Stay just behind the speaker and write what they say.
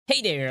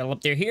Hey there,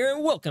 up there here,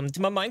 and welcome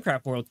to my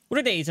Minecraft world. For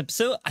today's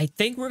episode, I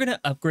think we're gonna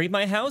upgrade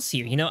my house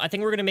here. I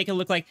think we're gonna make it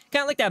look like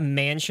kind of like that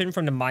mansion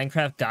from the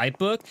Minecraft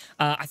guidebook.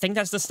 I think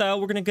that's the style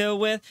we're gonna go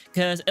with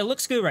because it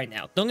looks good right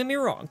now. Don't get me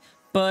wrong.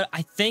 But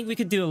I think we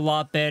could do a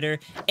lot better,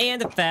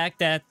 and the fact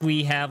that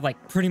we have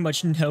like pretty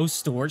much no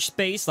storage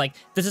space, like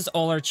this is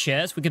all our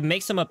chests. We could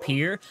make some up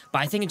here,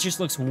 but I think it just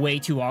looks way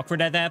too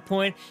awkward at that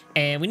point,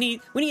 and we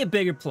need a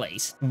bigger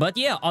place. But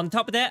yeah, on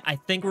top of that, I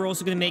think we're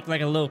also gonna make like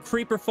a little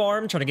creeper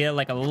farm, try to get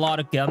like a lot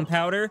of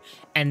gunpowder,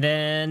 and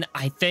then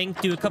I think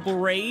do a couple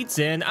raids,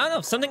 and I don't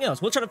know, something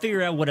else. We'll try to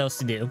figure out what else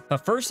to do.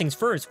 But first things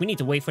first, we need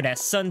to wait for that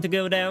sun to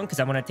go down because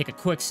I want to take a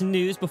quick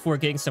snooze before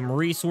getting some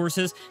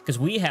resources because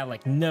we have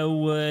like no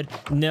wood,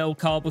 no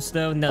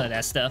cobblestone, none of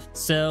that stuff.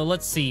 So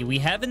let's see, we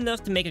have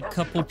enough to make a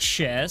couple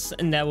chests,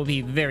 and that will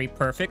be very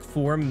perfect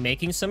for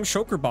making some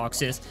shulker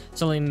boxes.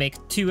 So let me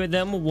make two of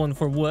them, one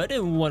for wood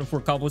and one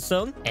for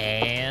cobblestone.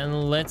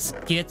 And let's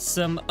get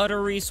some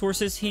other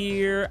resources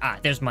here.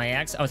 There's my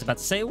axe. I was about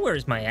to say,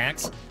 where's my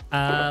axe?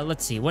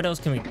 Let's see, what else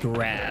can we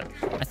grab?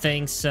 I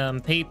think some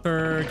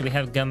paper. Do we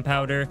have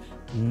gunpowder?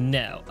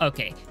 No.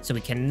 Okay, so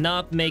we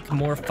cannot make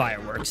more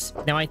fireworks.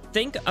 Now, I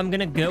think I'm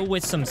gonna go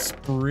with some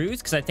spruce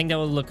because I think that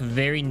will look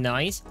very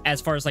nice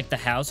as far as like the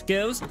house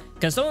goes.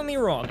 Because don't get me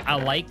wrong,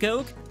 I like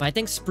oak, but I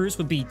think spruce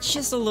would be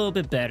just a little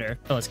bit better.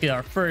 So let's get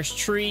our first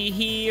tree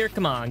here.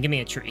 Come on, give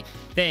me a tree.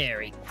 There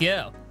we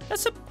go.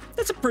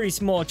 That's a pretty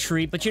small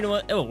tree, but you know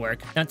what? It'll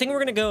work. Now, I think we're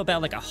gonna go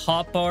about like a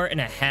hotbar and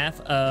a half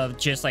of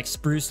just like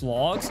spruce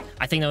logs.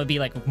 I think that would be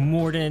like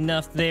more than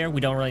enough there. We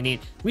don't really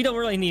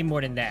need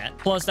more than that.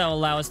 Plus, that'll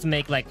allow us to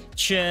make like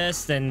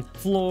chests and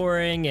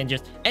flooring and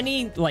just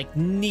any like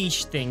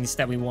niche things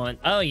that we want.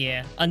 Oh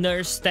yeah,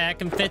 another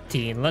stack and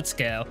 15. Let's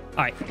go.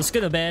 All right, let's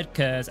go to bed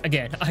because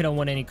again, I don't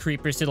want any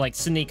creepers to like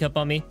sneak up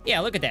on me. Yeah,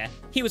 look at that.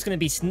 He was gonna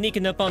be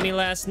sneaking up on me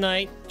last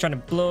night, trying to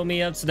blow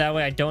me up so that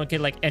way I don't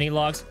get like any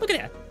logs. Look at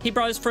that. He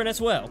brought his friend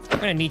as well. I'm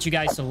gonna need you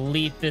guys to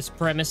leave this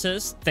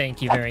premises.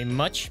 Thank you very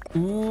much.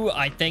 Ooh,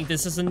 I think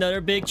this is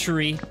another big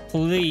tree.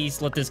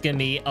 Please let this give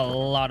me a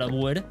lot of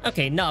wood.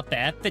 Okay, not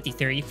bad.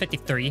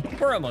 53.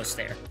 We're almost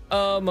there.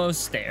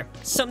 Almost there.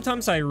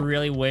 Sometimes I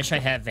really wish I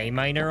had vein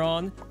miner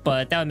on,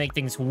 but that would make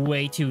things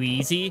way too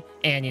easy.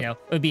 And, you know,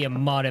 it would be a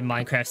modded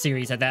Minecraft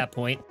series at that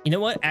point. You know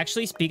what?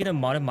 Actually, speaking of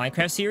modded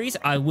Minecraft series,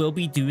 I will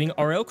be doing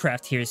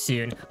RLcraft here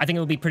soon. I think it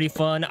will be pretty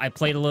fun. I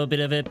played a little bit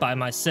of it by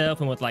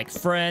myself and with like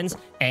friends,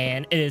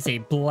 and it is a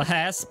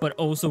blast, but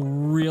also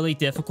really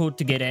difficult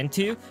to get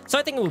into. So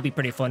I think it will be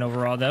pretty fun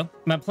overall, though.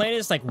 My plan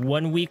is like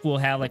 1 week we'll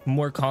have like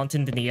more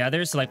content than the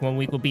other. So like 1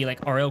 week will be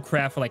like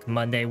RLcraft for like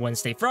Monday,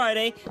 Wednesday,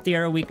 Friday. The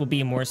other week will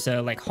be more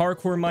so like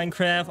hardcore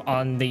Minecraft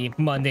on the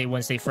Monday,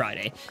 Wednesday,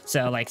 Friday.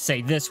 So like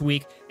say this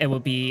week it will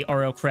be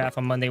RLcraft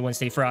on Monday,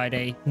 Wednesday,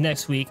 Friday.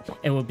 Next week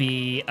it will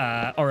be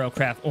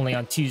RLcraft only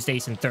on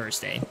Tuesdays and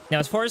Thursday. Now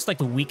as far as like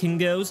the weekend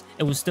goes,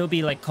 it will still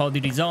be like Call of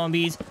Duty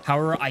Zombies.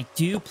 However, I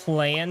do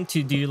plan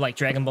to do like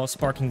Dragon Ball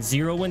Sparking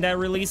Zero when that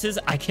releases.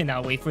 I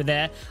cannot wait for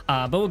that,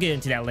 but we'll get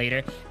into that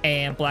later.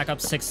 And Black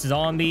Ops 6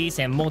 Zombies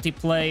and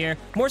multiplayer,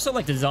 more so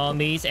like the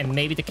zombies and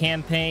maybe the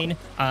campaign.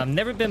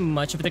 Never been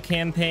much of the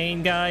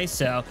campaign guy,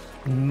 so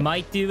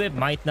might do it,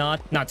 might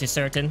not too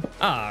certain.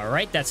 All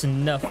right, that's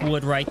enough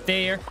wood right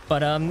there.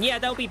 But yeah,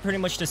 that'll be pretty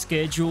much the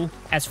schedule.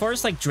 As far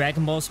as like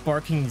Dragon Ball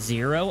Sparking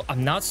Zero,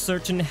 I'm not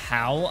certain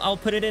how I'll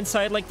put it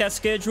inside like that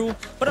schedule,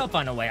 but I'll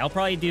find a way. I'll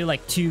probably do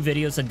like 2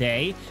 videos a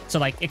day, so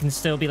like it can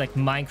still be like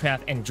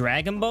Minecraft and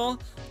Dragon Ball,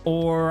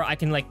 or I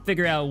can like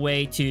figure out a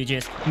way to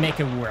just make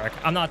it work.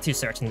 I'm not too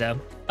certain though.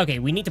 Okay,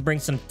 we need to bring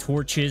some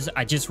torches.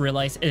 I just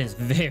realized it is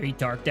very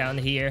dark down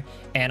here,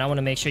 and I want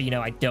to make sure, you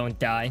know, I don't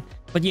die.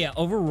 But yeah,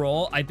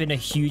 overall, I've been a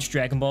huge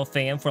Dragon Ball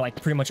fan for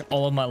like pretty much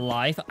all of my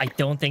life. I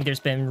don't think there's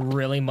been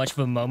really much of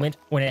a moment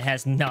when it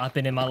has not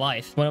been in my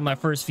life. One of my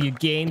first few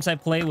games I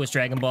played was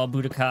Dragon Ball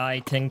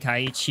Budokai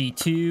Tenkaichi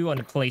 2 on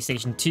the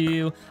PlayStation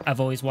 2.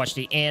 I've always watched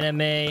the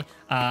anime.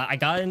 I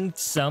got in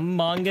some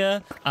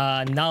manga,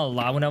 not a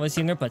lot when I was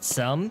younger, but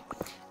some.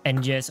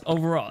 And just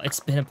overall, it's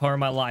been a part of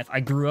my life.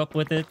 I grew up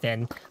with it,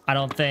 and I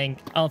don't think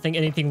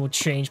anything will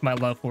change my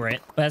love for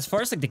it. But as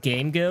far as like the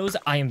game goes,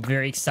 I am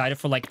very excited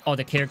for like all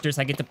the characters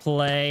I get to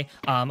play.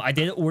 I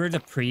did order the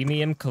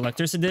premium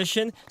collector's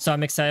edition, so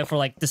I'm excited for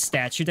like the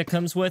statue that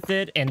comes with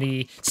it and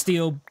the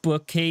steel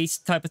bookcase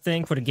type of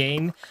thing for the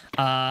game,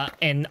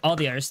 and all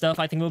the other stuff.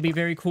 I think will be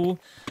very cool,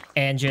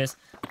 and just.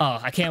 Oh,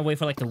 I can't wait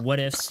for like the what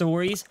if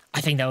stories.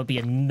 I think that would be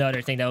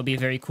another thing that would be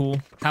very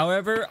cool.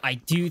 However, I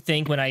do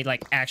think when I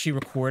like actually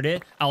record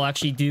it, I'll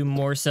actually do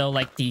more so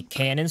like the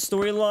canon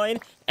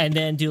storyline and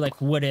then do like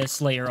what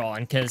ifs later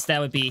on, because that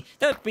would be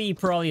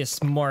probably a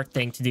smart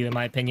thing to do in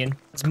my opinion.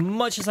 As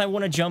much as I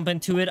want to jump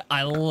into it,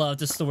 I love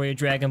the story of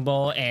Dragon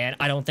Ball, and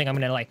I don't think I'm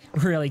gonna like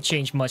really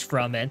change much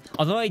from it.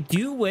 Although I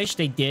do wish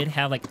they did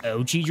have like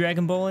OG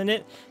Dragon Ball in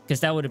it, because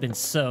that would have been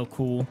so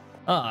cool.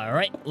 All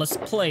right, let's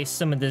place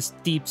some of this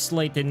deep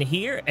slate in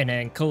here and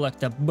then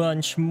collect a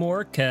bunch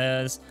more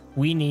because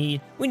we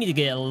need to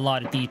get a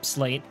lot of deep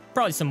slate.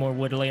 Probably some more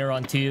wood later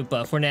on too,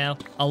 but for now,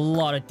 a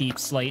lot of deep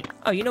slate.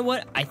 Oh, you know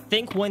what? I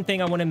think one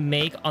thing I want to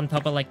make on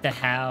top of like the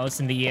house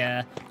and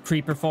the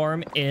creeper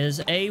farm is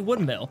a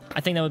wood mill.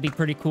 I think that would be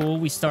pretty cool.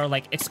 We start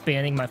like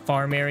expanding my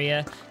farm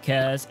area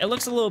because it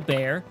looks a little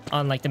bare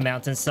on like the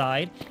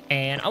mountainside,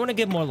 and I want to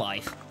give more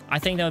life. I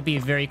think that would be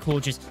very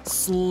cool, just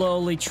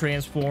slowly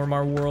transform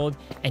our world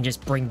and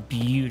just bring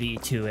beauty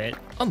to it.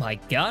 Oh my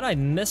god, I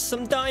missed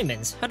some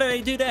diamonds. How did I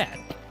do that?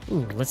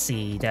 Ooh, let's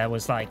see. That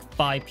was like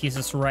 5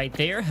 pieces right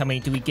there. How many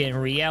do we get in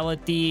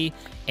reality?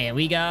 And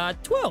we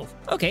got 12.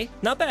 Okay,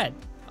 not bad.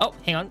 Oh,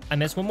 hang on. I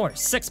missed one more.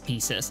 6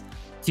 pieces.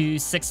 To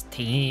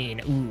 16.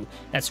 Ooh,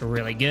 that's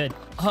really good.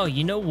 Oh,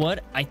 you know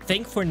what? I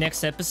think for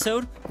next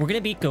episode, we're gonna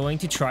be going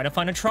to try to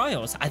find a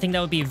trials. I think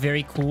that would be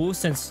very cool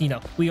since, you know,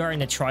 we are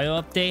in a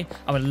trial update.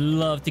 I would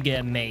love to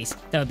get a mace.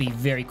 That would be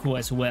very cool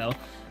as well.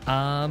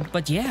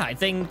 But yeah, I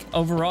think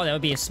overall that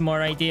would be a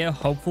smart idea.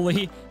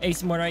 Hopefully a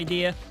smart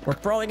idea. We're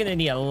probably gonna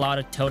need a lot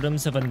of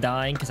totems of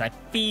undying because I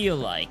feel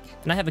like,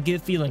 and I have a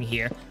good feeling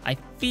here, I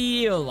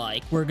feel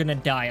like we're gonna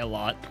die a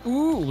lot.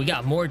 Ooh, we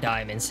got more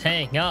diamonds.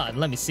 Hang on,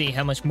 let me see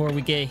how much more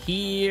we get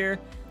here.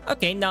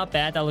 Okay, not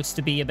bad. That looks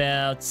to be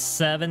about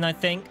 7, I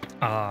think.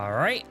 All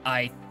right,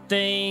 I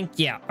think,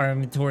 yeah, our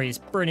inventory is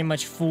pretty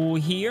much full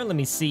here. Let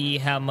me see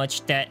how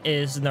much that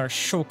is in our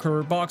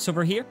shulker box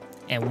over here.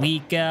 And we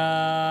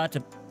got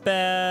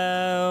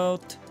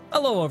about a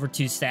little over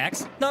 2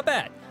 stacks. Not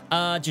bad.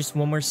 Just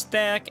one more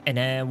stack, and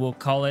then we'll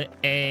call it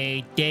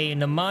a day in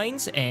the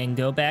mines and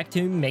go back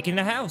to making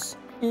a house.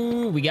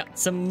 Ooh, we got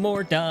some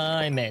more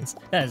diamonds.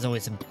 That is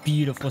always a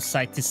beautiful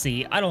sight to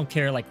see. I don't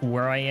care like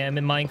where I am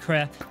in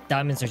Minecraft.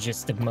 Diamonds are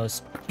just the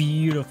most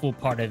beautiful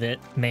part of it.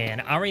 Man,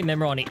 I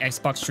remember on the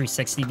Xbox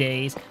 360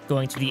 days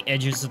going to the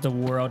edges of the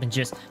world and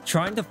just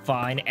trying to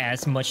find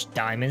as much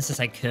diamonds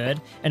as I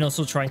could, and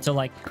also trying to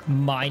like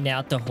mine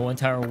out the whole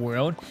entire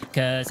world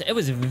because it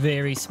was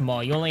very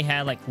small. You only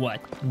had like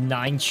what,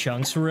 9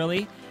 chunks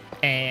really?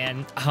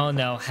 And I don't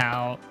know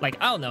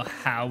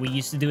how we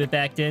used to do it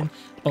back then,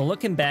 but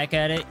looking back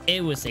at it,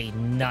 it was a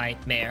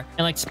nightmare.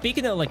 And like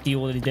speaking of like the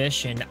old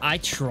edition, I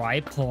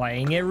tried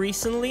playing it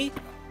recently,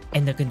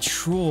 and the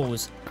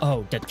controls,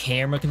 oh, the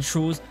camera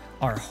controls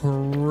are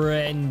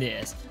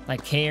horrendous.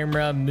 Like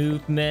camera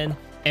movement,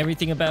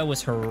 everything about it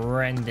was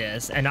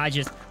horrendous, and I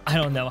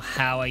don't know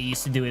how I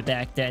used to do it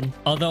back then.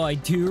 Although I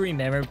do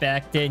remember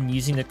back then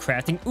using the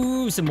crafting,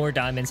 ooh, some more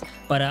diamonds,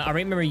 but I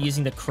remember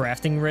using the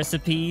crafting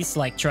recipes,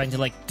 like trying to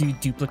like do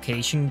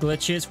duplication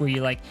glitches where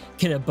you like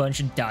get a bunch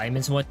of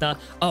diamonds and whatnot.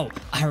 Oh,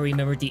 I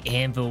remember the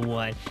anvil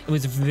one. It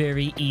was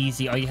very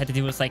easy. All you had to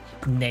do was like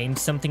name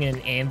something in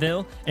an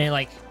anvil, and it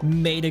like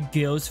made a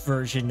ghost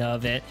version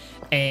of it,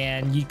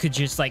 and you could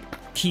just like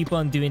keep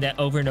on doing that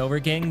over and over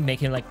again,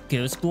 making like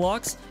ghost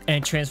blocks,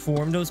 and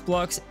transform those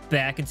blocks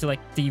back into like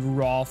the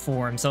raw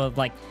form, so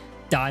like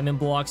diamond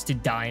blocks to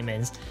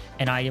diamonds.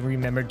 And I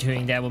remember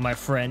doing that with my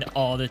friend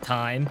all the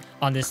time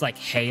on this like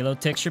Halo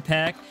texture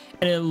pack,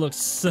 and it looked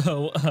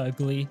so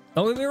ugly.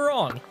 Don't get me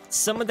wrong,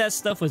 some of that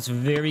stuff was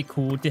very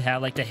cool to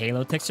have like the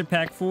Halo texture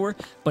pack for,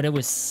 but it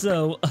was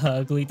so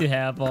ugly to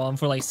have on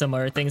for like some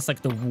other things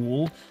like the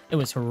wool. It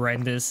was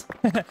horrendous.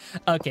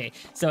 Okay,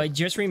 so I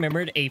just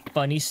remembered a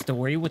funny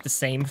story with the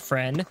same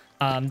friend.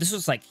 This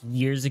was like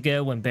years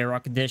ago when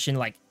Bedrock Edition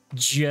like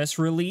just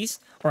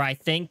released, or I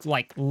think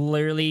like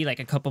literally like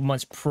a couple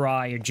months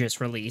prior just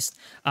released.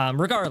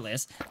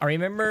 Regardless, I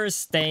remember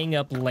staying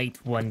up late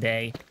one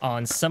day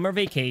on summer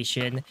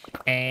vacation,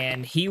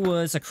 and he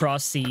was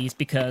across seas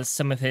because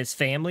some of his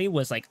family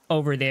was like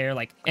over there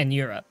like in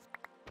Europe.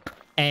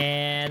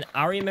 And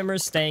I remember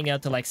staying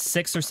up to like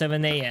 6 or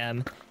 7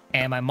 a.m.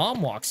 and my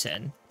mom walks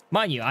in.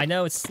 Mind you, I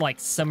know it's like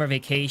summer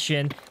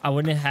vacation. I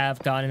wouldn't have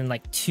gotten in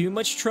like too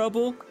much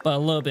trouble, but a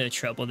little bit of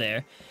trouble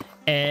there.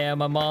 And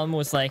my mom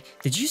was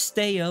like, "Did you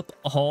stay up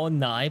all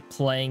night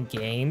playing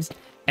games?"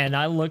 And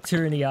I looked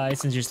her in the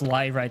eyes and just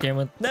lied right there and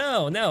went,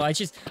 no,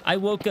 I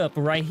woke up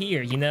right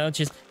here, you know,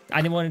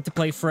 I didn't want to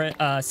play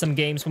some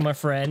games with my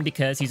friend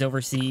because he's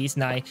overseas,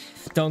 and I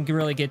don't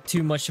really get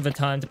too much of a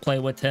time to play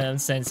with him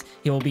since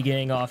he'll be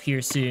getting off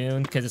here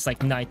soon because it's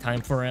like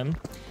nighttime for him.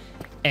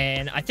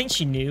 And I think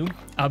she knew,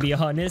 I'll be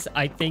honest,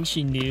 I think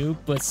she knew,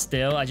 but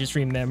still, I just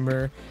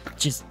remember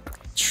just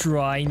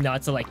trying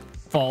not to like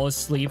fall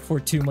asleep for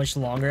too much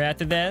longer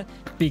after that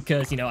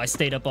because, you know, I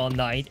stayed up all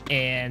night,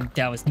 and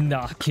that was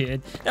not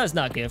good. That was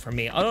not good for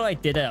me. Although I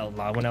did that a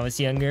lot when I was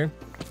younger,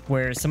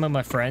 where some of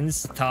my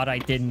friends thought I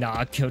did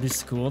not go to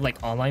school,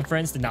 like online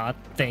friends did not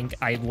think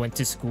I went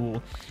to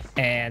school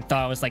and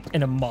thought I was like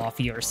in a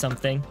mafia or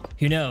something.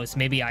 Who knows,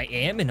 maybe I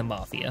am in a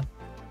mafia.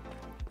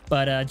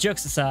 But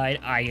jokes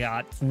aside, I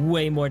got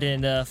way more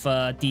than enough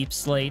deep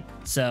slate.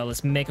 So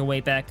let's make our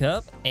way back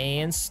up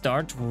and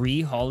start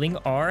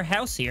rehauling our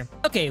house here.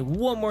 Okay,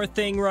 one more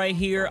thing right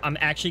here. I'm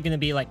actually going to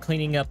be like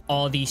cleaning up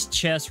all these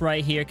chests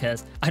right here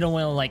because I don't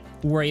want to like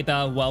worry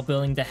about while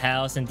building the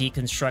house and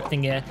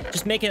deconstructing it.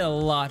 Just make it a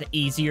lot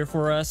easier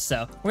for us.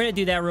 So we're going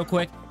to do that real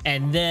quick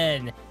and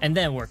then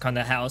work on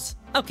the house.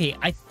 Okay,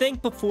 I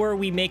think before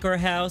we make our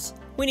house,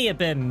 we need a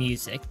bit of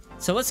music.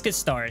 So let's get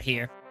started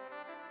here.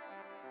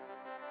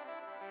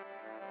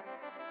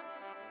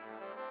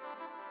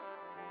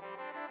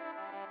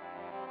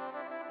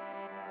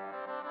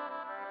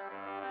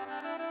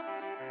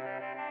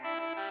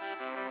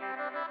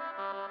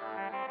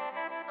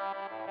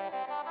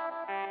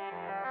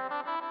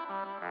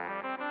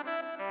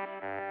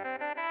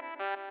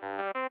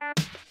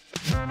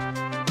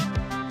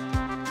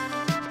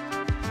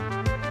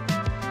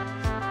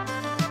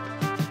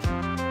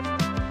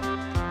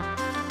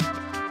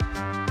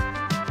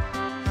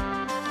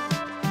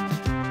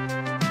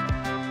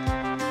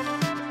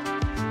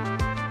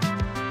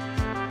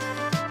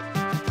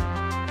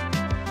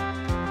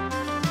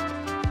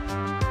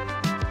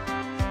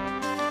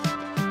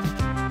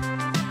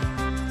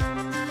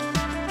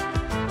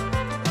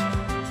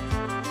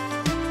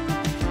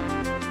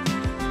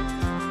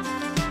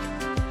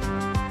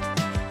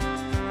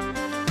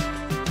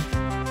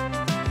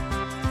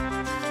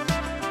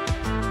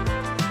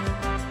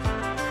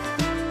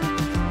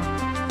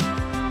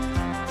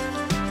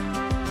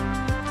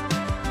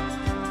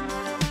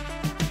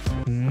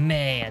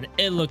 Man,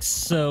 it looks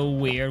so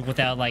weird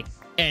without like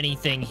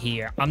anything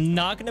here. I'm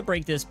not gonna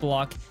break this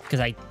block because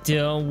I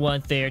don't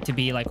want there to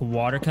be like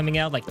water coming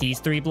out like these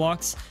 3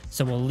 blocks,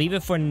 so we'll leave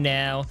it for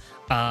now.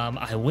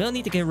 I will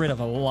need to get rid of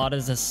a lot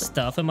of the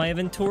stuff in my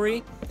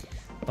inventory,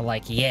 but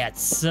like, yeah,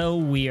 it's so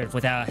weird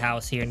without a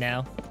house here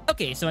now.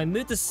 Okay, so I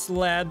moved the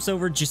slabs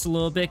over just a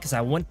little bit because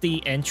I want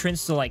the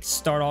entrance to like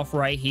start off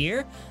right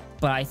here,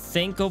 but I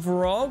think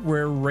overall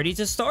we're ready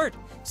to start.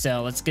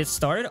 So let's get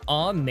started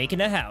on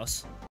making a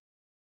house.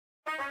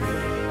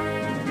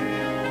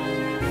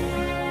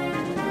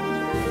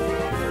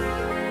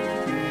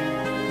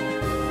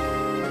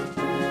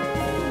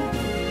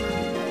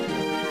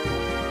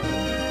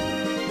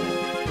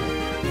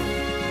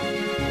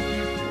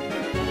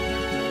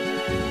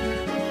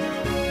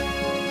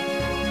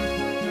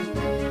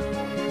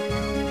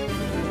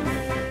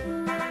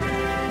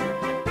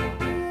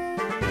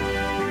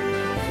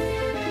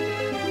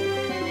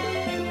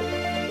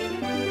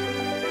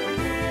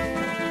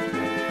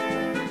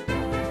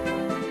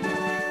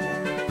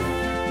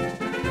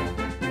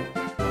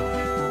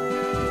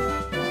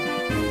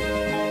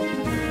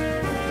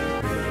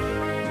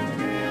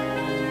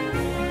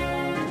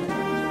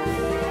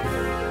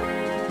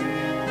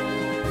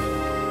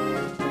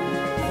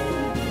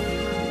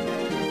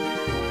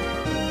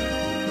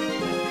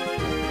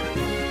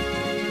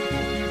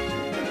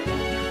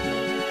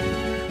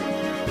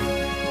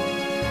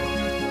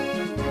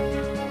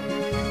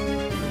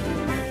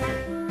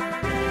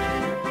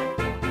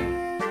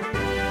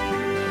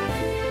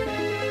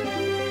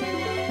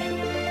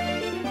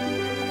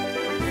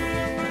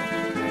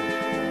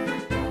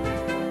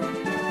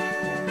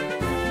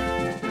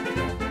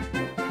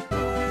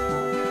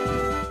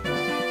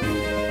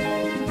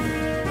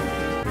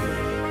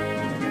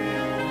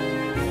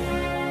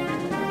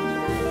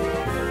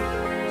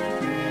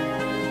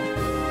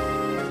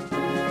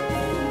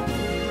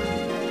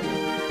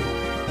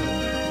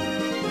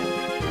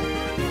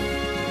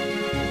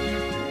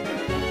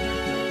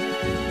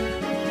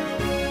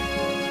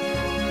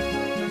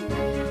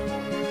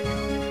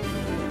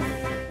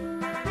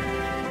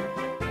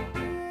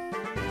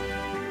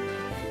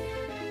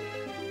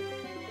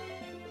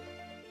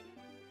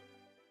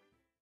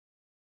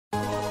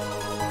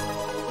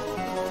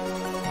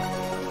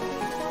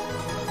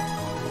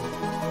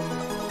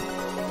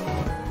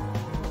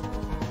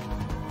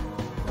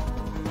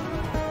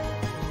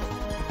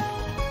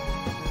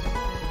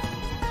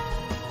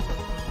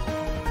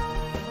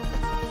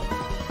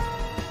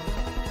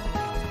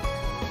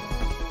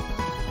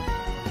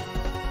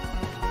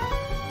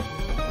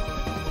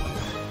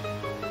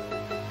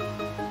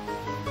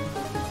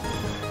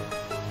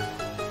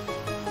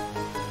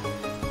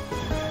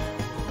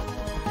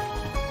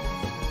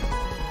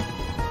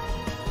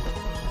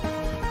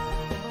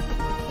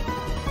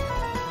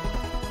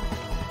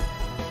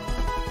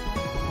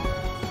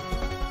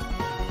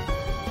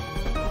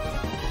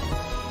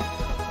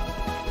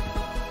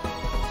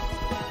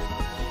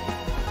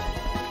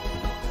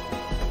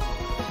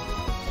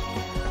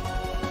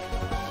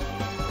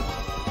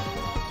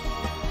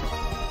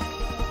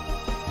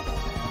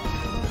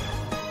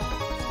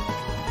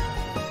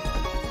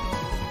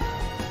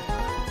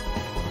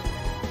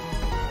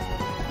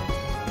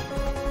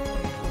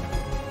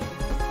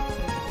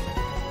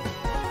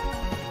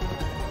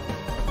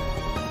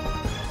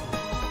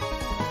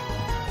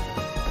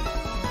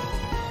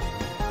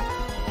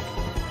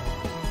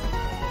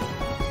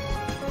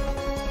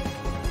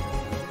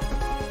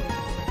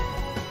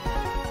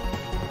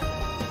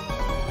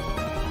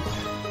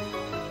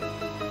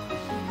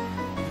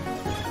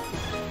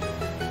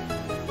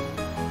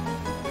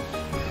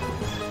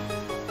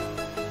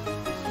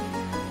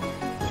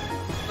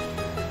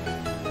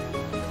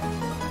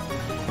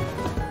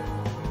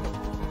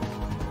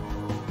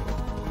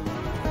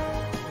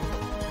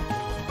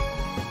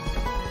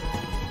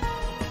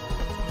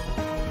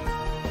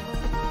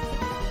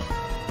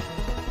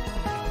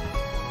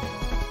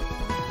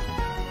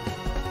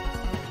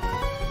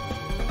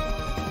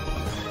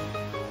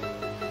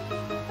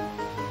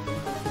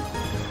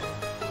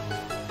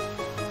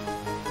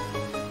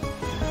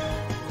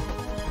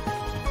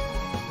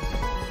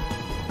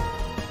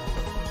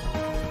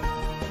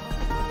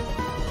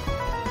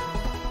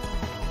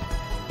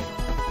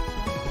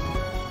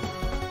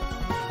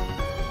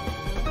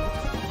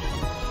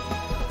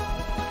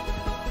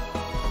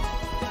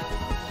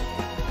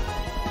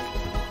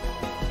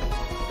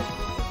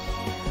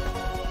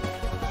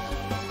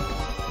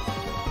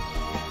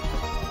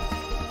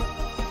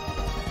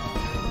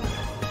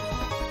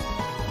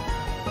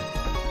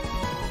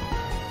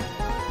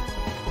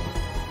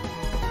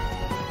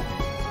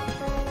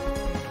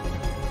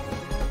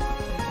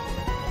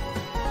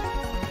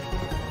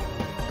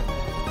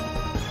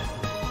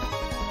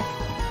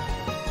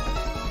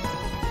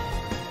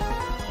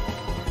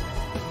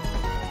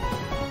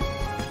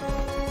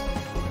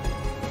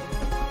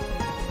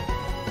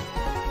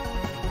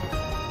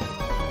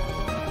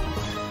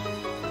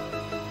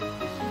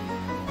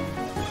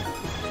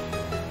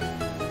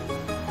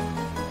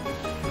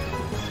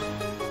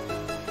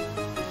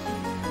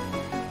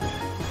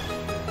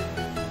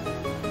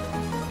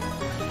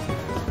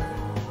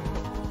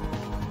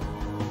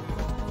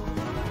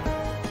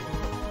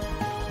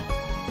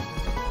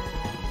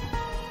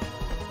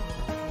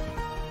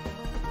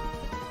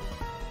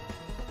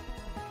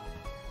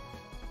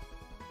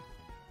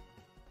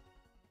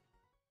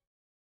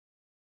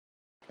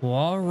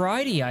 Well,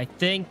 alrighty, I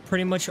think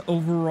pretty much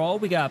overall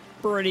we got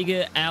a pretty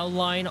good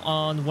outline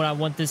on what I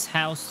want this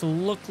house to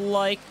look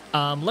like.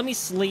 Let me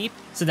sleep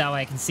so that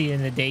way I can see it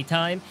in the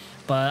daytime.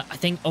 But I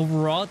think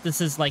overall this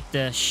is like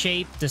the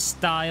shape, the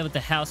style of the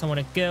house I want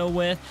to go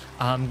with.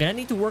 I'm gonna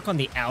need to work on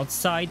the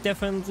outside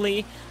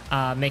definitely,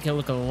 make it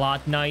look a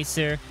lot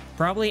nicer.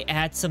 Probably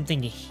add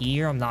something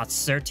here, I'm not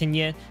certain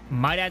yet.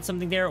 Might add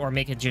something there or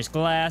make it just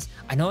glass.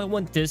 I know I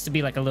want this to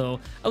be like a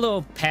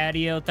little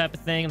patio type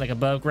of thing, like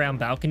above ground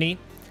balcony.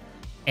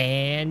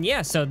 And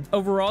yeah, so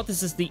overall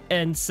this is the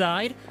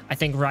inside. I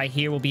think right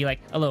here will be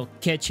like a little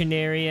kitchen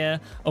area.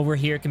 Over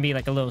here can be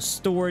like a little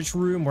storage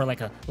room or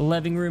like a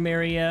living room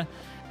area.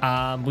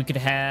 We could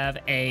have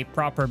a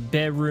proper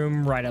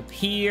bedroom right up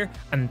here.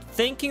 I'm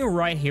thinking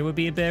right here would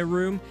be a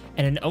bedroom.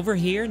 And then over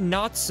here,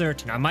 not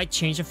certain. I might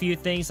change a few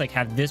things, like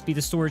have this be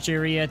the storage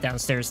area,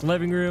 downstairs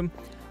living room.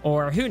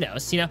 Or who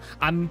knows, you know,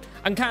 I'm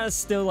kind of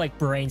still like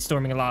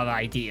brainstorming a lot of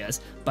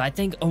ideas. But I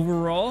think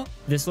overall,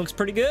 this looks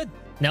pretty good.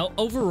 Now,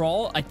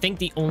 overall, I think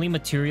the only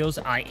materials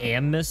I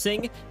am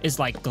missing is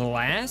like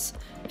glass,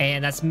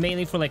 and that's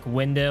mainly for like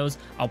windows.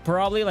 I'll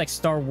probably like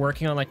start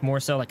working on like more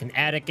so like an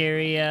attic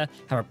area,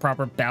 have a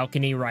proper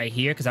balcony right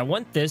here, because I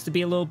want this to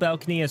be a little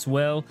balcony as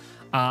well.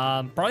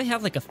 Probably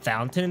have like a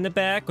fountain in the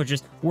back, or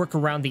just work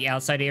around the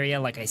outside area.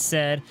 Like I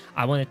said,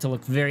 I want it to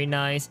look very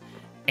nice.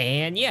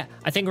 And yeah,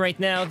 I think right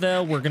now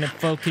though, we're gonna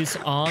focus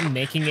on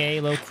making a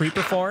little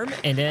creeper farm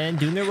and then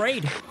doing the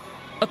raid.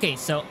 Okay,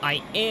 so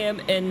I am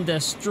in the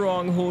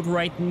stronghold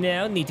right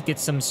now. Need to get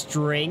some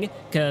string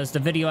because the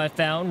video I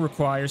found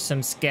requires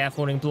some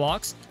scaffolding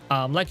blocks.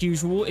 Like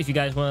usual, if you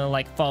guys want to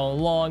like follow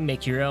along,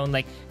 make your own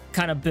like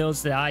kind of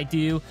builds that I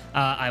do,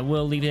 I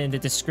will leave it in the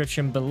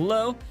description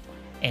below.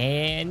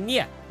 And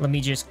yeah, let me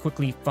just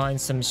quickly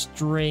find some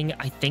string.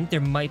 I think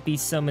there might be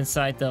some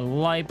inside the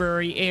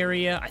library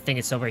area. I think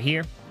it's over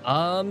here.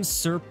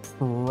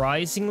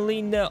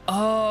 Surprisingly, no.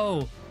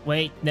 Oh,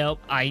 wait, nope.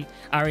 I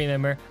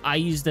remember. I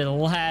used it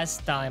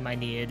last time I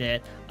needed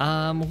it.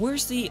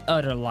 Where's the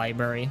other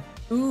library?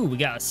 Ooh, we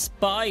got a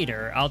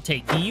spider. I'll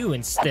take you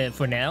instead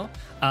for now.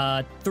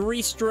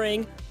 3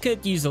 string.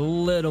 Could use a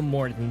little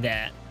more than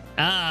that.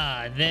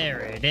 Ah,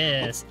 there it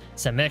is.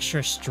 Some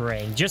extra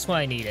string. Just what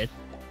I needed.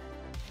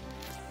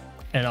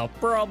 And I'll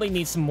probably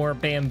need some more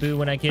bamboo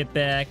when I get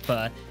back,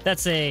 but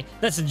that's a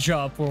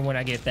job for when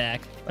I get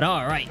back. But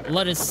all right,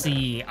 let us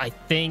see. I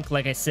think,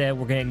 like I said,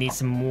 we're gonna need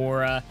some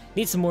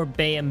more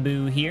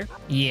bamboo here.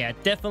 Yeah,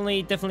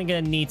 definitely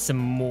gonna need some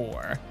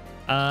more.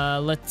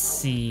 Let's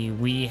see.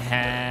 We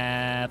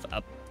have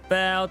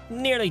about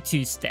nearly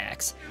 2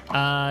 stacks.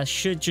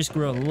 Should just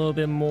grow a little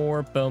bit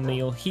more. Bone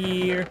meal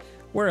here.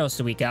 Where else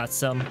do we got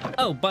some?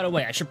 Oh, by the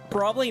way, I should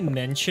probably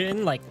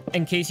mention, like,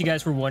 in case you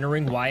guys were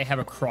wondering why I have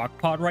a crock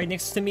pot right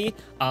next to me,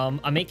 I'm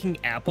making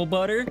apple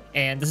butter,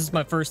 and this is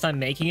my first time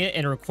making it,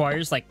 and it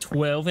requires, like,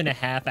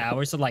 12.5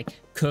 hours of, like,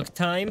 cook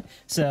time.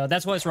 So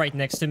that's why it's right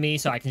next to me,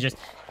 so I can just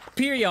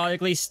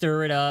periodically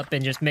stir it up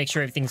and just make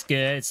sure everything's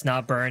good, it's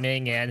not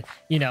burning, and,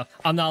 you know,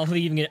 I'm not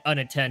leaving it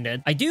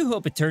unattended. I do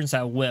hope it turns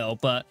out well,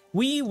 but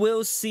we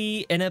will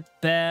see in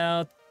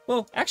about...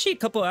 well, actually a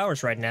couple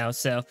hours right now,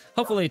 so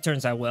hopefully it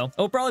turns out well.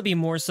 It'll probably be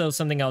more so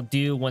something I'll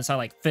do once I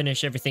like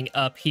finish everything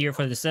up here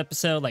for this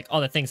episode, like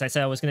all the things I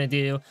said I was gonna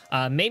do.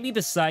 Maybe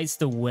besides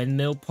the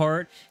windmill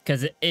part,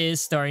 because it is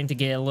starting to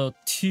get a little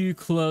too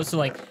close to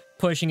like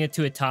pushing it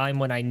to a time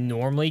when I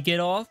normally get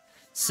off.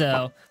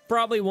 So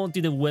probably won't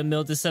do the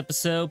windmill this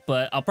episode,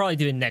 but I'll probably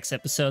do it next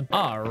episode.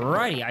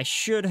 Alrighty, I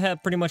should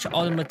have pretty much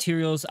all the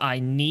materials I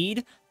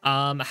need.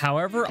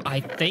 However, I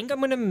think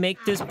I'm gonna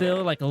make this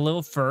build like a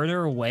little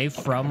further away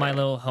from my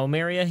little home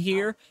area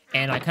here,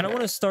 and I kind of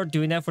want to start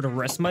doing that for the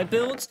rest of my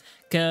builds,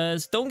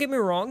 because don't get me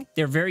wrong,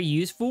 they're very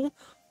useful,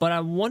 but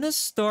I want to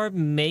start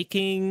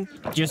making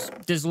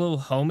just this little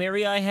home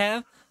area I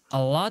have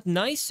a lot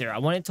nicer. I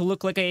want it to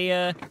look like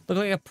a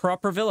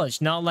proper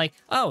village, not like,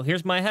 oh,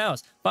 here's my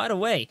house. By the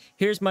way,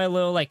 here's my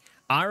little like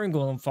iron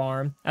golem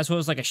farm, as well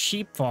as like a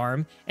sheep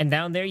farm, and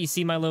down there you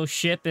see my little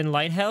ship and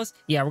lighthouse.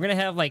 Yeah, we're gonna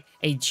have like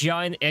a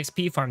giant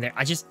XP farm there.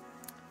 I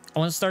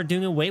want to start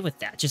doing away with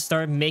that. Just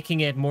start making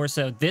it more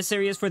so this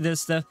area is for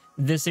this stuff,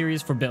 this area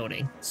is for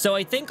building. So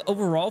I think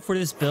overall for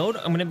this build,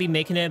 I'm gonna be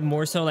making it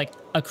more so like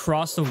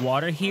across the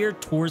water here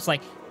towards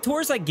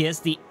I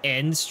guess the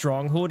end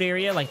stronghold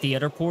area, like the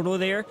other portal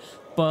there.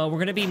 But we're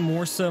gonna be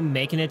more so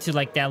making it to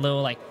like that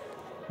little like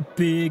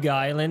big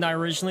island I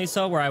originally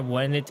saw where I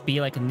wanted it to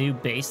be like a new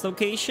base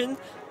location.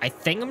 I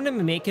think I'm gonna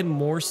make it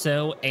more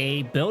so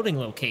a building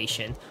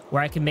location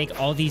where I can make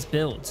all these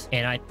builds.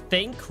 And I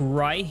think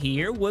right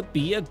here would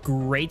be a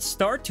great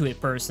start to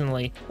it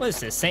personally. What is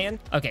this, sand?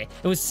 Okay,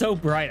 it was so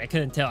bright I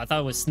couldn't tell. I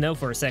thought it was snow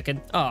for a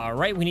second. All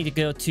right, we need to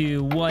go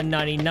to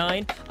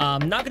 199.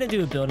 I'm not gonna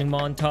do a building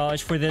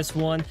montage for this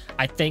one.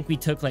 I think we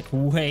took like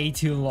way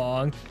too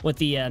long with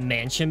the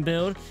mansion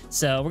build.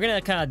 So we're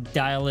gonna kind of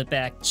dial it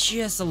back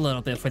just a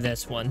little bit for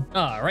this one.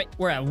 All right,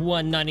 we're at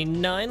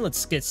 199.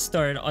 Let's get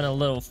started on a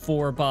little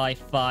 4x5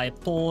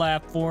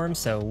 platform.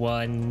 So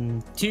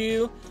 1,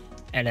 2,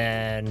 and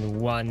then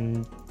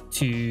 1,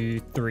 2,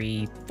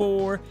 3,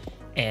 4.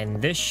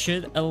 And this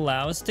should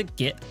allow us to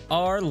get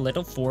our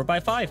little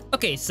 4x5.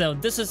 Okay, so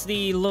this is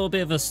the little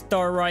bit of a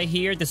star right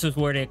here. This is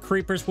where the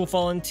creepers will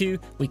fall into.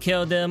 We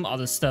kill them. All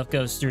the stuff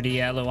goes through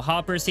the little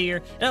hoppers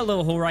here. And a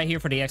little hole right here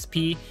for the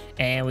XP.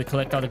 And we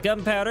collect all the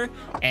gunpowder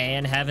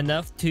and have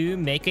enough to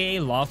make a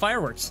lot of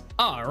fireworks.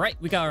 All right,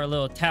 we got our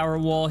little tower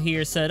wall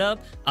here set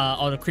up.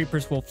 All the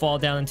creepers will fall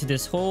down into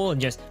this hole and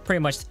just pretty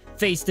much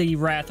face the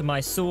wrath of my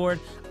sword.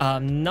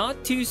 I'm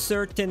not too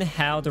certain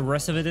how the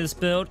rest of it is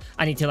built.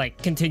 I need to like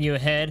continue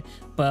ahead,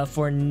 but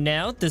for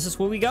now this is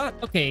what we got.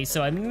 Okay,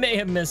 so I may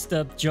have messed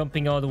up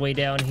jumping all the way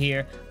down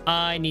here.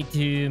 I need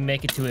to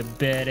make it to a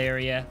bed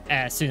area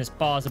as soon as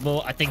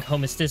possible. I think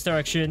home is this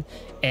direction,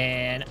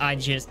 and I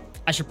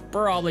should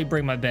probably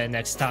bring my bed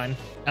next time.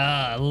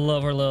 I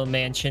love our little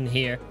mansion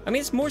here. I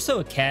mean, it's more so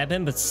a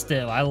cabin, but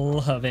still, I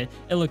love it.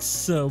 It looks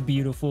so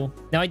beautiful.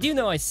 Now, I do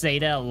know I say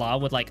that a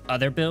lot with like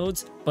other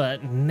builds,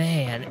 but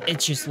man, it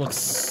just looks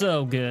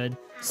so good.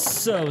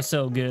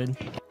 So good.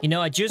 You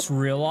know, I just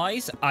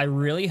realized I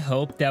really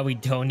hope that we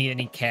don't need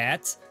any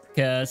cats,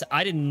 because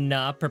I did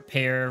not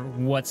prepare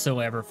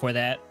whatsoever for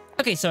that.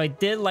 Okay, so I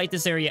did light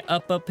this area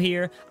up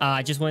here.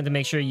 I just wanted to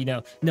make sure, you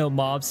know, no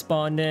mobs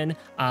spawned in.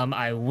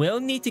 I will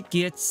need to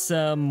get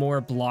some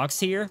more blocks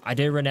here. I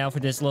did run out for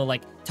this little,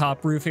 like,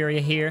 top roof area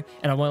here.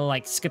 And I want to,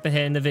 like, skip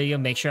ahead in the video,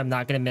 make sure I'm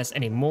not going to miss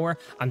any more.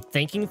 I'm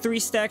thinking 3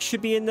 stacks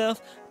should be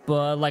enough.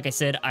 But, like I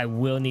said, I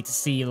will need to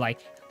see, like,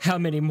 how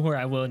many more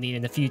I will need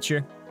in the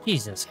future.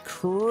 Jesus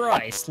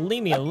Christ,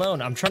 leave me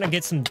alone. I'm trying to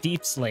get some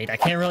deep slate. I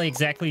can't really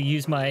exactly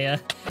use my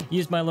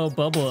little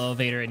bubble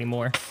elevator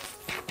anymore.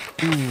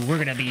 Ooh, we're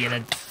gonna be in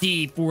a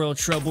deep world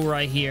trouble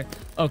right here.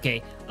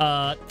 Okay,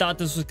 thought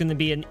this was gonna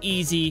be an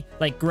easy,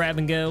 like, grab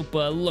and go,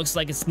 but looks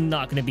like it's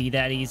not gonna be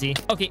that easy.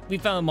 Okay, we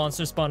found a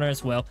monster spawner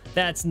as well.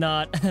 That's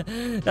not,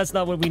 that's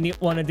not what we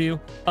want to do.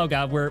 Oh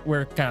god,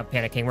 we're kind of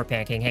panicking. We're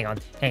panicking. Hang on.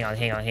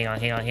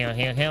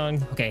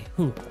 Okay,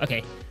 whew,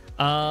 okay.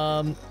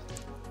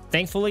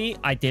 Thankfully,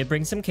 I did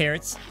bring some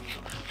carrots.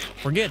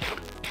 We're good.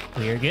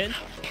 We're good.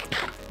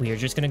 We are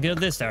just gonna go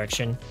this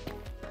direction.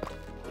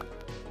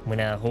 I'm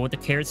gonna hold the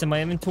carrots in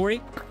my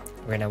inventory.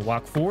 We're gonna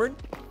walk forward.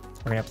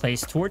 We're gonna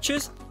place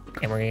torches,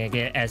 and we're gonna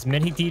get as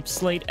many deep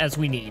slate as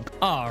we need.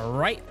 All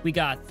right, we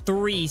got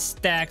 3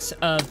 stacks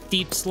of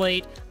deep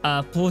slate.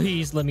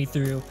 Please let me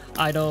through.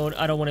 I don't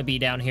want to be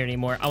down here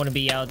anymore. I want to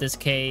be out of this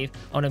cave.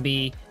 I want to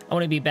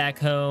be back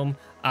home.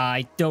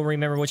 I don't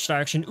remember which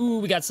direction. Ooh,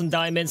 we got some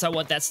diamonds. I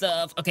want that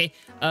stuff. Okay,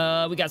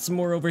 we got some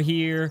more over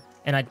here,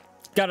 and I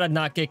gotta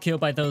not get killed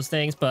by those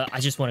things, but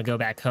I just want to go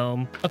back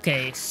home.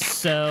 Okay,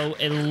 so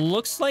it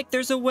looks like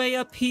there's a way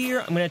up here.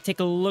 I'm gonna take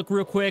a look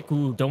real quick.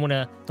 Ooh, don't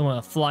wanna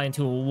fly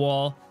into a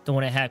wall. Don't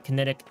want to have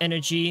kinetic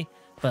energy,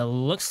 but it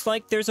looks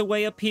like there's a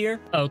way up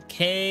here.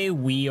 Okay,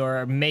 we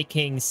are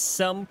making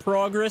some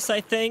progress,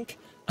 I think.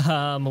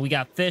 We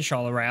got fish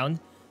all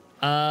around.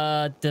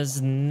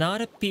 Does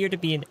not appear to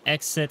be an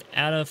exit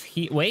out of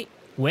here.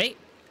 Wait.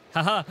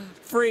 Haha,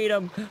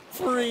 freedom.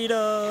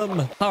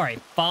 All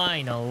right,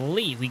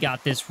 finally, we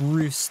got this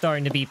roof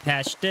starting to be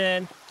patched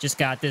in. Just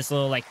got this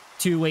little, like,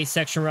 2-way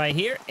section right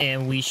here,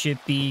 and we should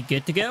be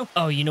good to go.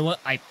 Oh, you know what?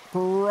 I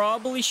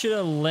probably should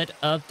have lit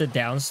up the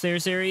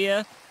downstairs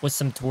area with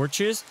some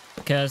torches,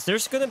 because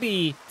there's gonna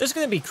be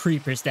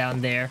creepers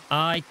down there.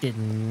 I did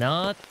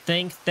not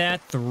think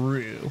that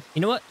through.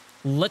 You know what?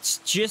 Let's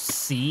just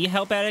see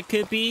how bad it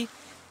could be.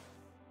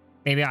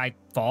 Maybe I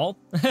fall?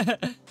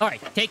 All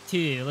right, take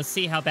 2. Let's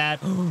see how bad.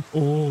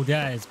 Oh,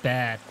 that is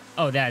bad.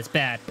 Oh, that is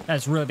bad.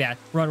 That's really bad.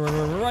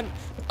 Run.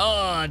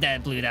 Oh,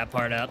 that blew that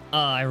part up.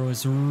 I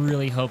was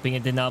really hoping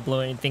it did not blow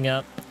anything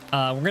up.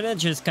 We're gonna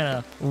just kind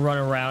of run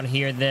around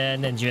here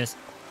then and just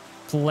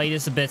play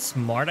this a bit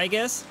smart, I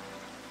guess.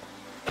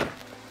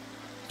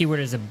 Keyword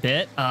is a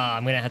bit.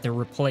 I'm gonna have to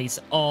replace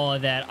all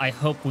of that. I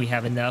hope we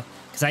have enough,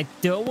 because I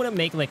don't want to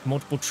make like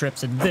multiple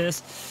trips of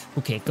this.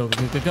 Okay, go.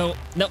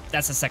 Nope,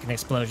 that's a second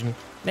explosion.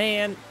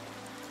 Man,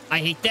 I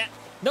hate that.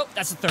 Nope,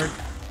 that's a third.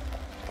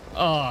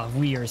 Oh,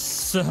 we are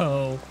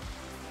so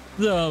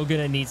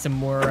gonna need some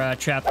more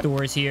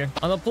trapdoors here.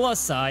 On the plus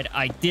side,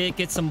 I did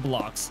get some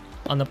blocks.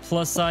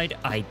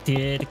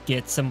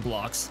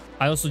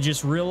 I also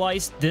just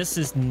realized this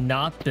is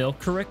not built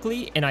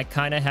correctly, and I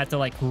kind of had to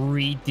like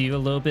redo a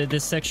little bit of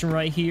this section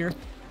right here.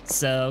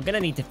 So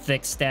gonna need to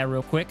fix that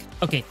real quick.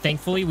 Okay,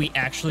 thankfully we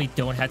actually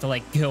don't have to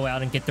like go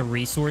out and get the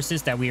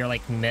resources that we are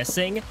like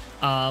missing.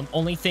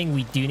 Only thing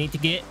we do need to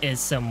get is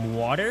some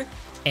water,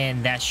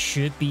 and that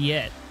should be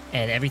it.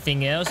 And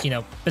everything else, you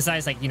know,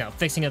 besides like, you know,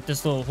 fixing up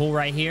this little hole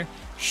right here,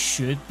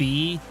 should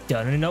be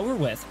done and over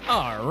with.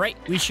 All right,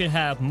 we should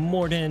have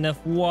more than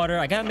enough water.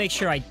 I gotta make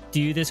sure I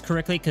do this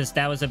correctly, because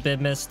that was a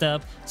bit messed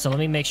up. So let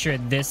me make sure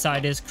this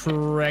side is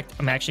correct.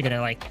 I'm actually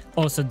gonna like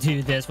also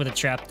do this with the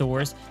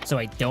trapdoors, so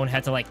I don't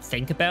have to like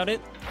think about it.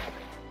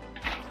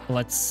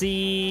 Let's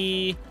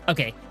see.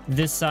 Okay,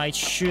 this side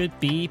should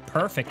be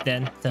perfect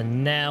then. So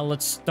now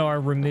let's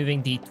start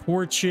removing the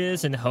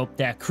torches and hope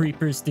that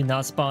creepers do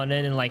not spawn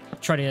in and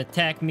like try to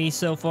attack me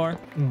so far.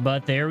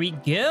 But there we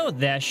go.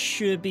 That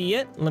should be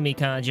it. Let me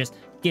kind of just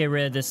get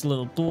rid of this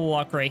little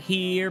block right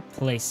here.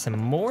 Place some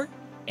more.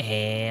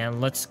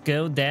 And let's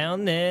go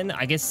down and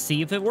I guess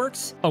see if it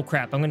works. Oh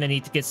crap, I'm gonna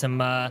need to get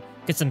some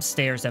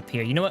stairs up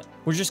here. You know what?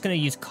 We're just gonna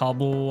use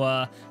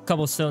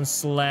cobblestone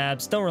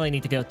slabs. Don't really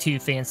need to go too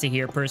fancy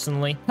here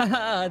personally.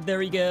 Haha, there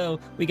we go.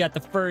 We got the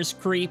first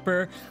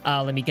creeper.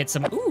 Let me get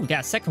some, ooh, we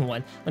got a second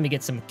one. Let me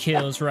get some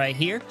kills right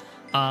here.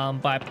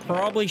 But I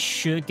probably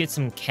should get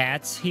some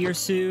cats here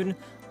soon.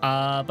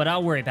 But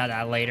I'll worry about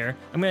that later.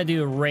 I'm gonna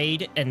do a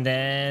raid and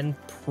then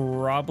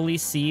probably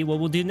see what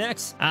we'll do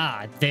next.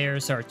 Ah,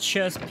 there's our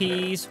chest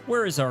piece.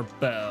 Where is our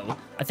bow?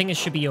 I think it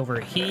should be over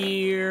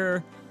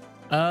here.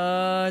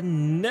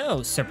 No,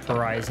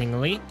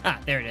 surprisingly. Ah,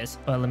 there it is.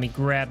 Let me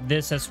grab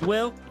this as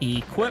well.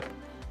 Equip.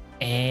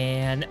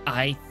 And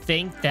I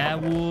think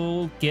that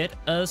will get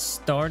us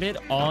started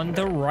on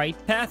the right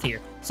path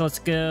here. So let's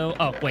go.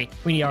 Oh, wait.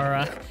 We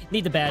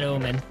need the bad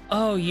omen.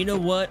 Oh, you know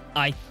what?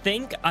 I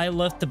think I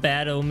left the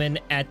bad omen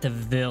at the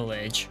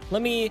village.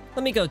 Let me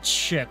go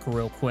check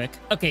real quick.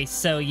 Okay,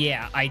 so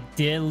yeah, I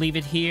did leave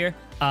it here.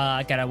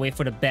 Gotta wait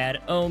for the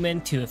bad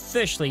omen to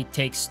officially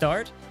take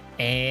start.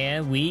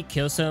 And we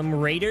kill some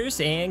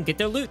raiders and get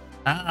their loot.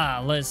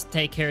 Let's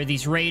take care of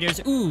these raiders.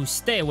 Ooh,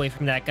 stay away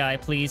from that guy,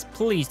 please.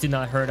 Please do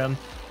not hurt him.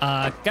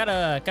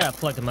 Gotta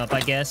plug him up,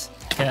 I guess,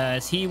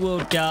 because he will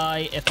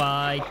die if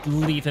I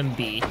leave him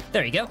be.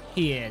 There you go.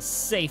 He is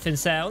safe and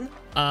sound.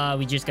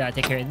 We just gotta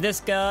take care of this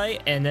guy,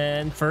 and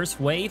then first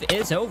wave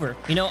is over.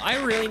 You know,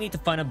 I really need to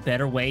find a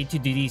better way to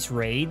do these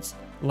raids.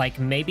 Like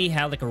maybe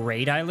have like a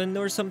raid island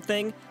or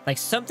something, like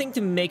something to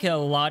make it a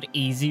lot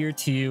easier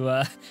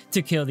to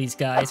kill these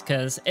guys,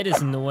 because it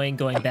is annoying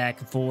going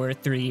back and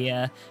forth through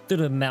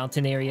the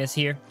mountain areas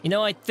here. You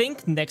know, I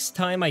think next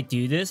time I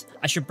do this,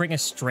 I should bring a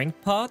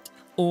strength pot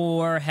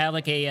or have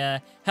like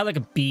a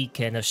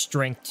beacon of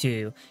strength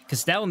too,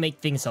 because that will make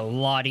things a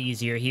lot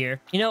easier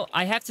here. You know,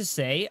 I have to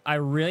say I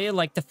really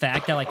like the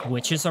fact that like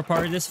witches are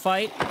part of this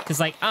fight, because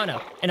like I don't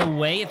know, in a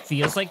way it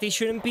feels like they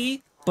shouldn't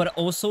be, but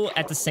also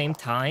at the same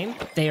time,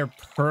 they are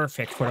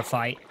perfect for the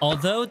fight.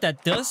 Although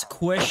that does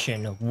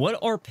question, what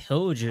are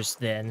pillagers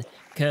then?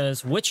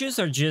 Because witches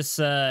are just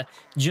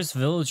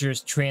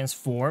villagers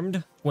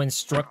transformed when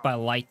struck by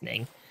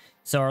lightning.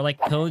 So are like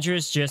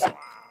pillagers just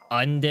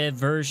undead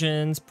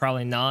versions?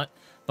 Probably not.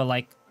 But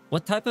like,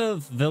 what type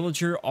of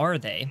villager are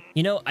they?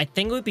 You know, I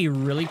think it would be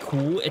really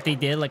cool if they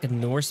did like a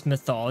Norse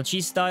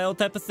mythology style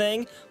type of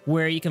thing,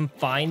 where you can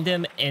find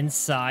them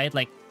inside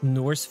like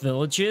Norse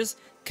villages.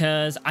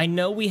 Because I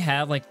know we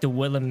have like the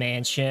Woodland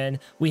Mansion,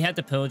 we have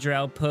the Pillager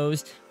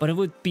Outpost, but it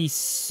would be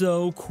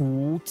so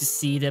cool to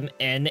see them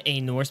in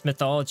a Norse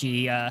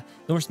mythology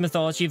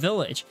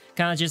village.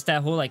 Kind of just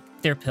that whole like,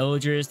 they're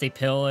pillagers, they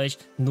pillage,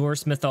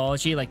 Norse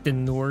mythology, like the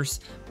Norse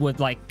would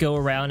like go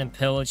around and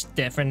pillage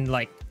different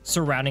like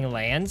surrounding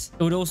lands.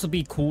 It would also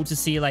be cool to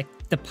see like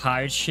the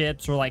pirate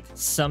ships or like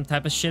some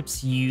type of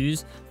ships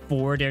used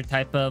for their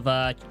type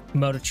of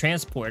mode of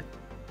transport.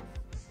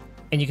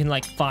 And you can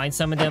like find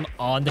some of them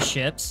on the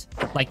ships.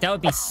 Like that would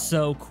be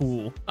so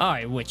cool. All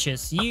right,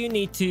 witches, you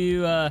need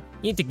to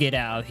get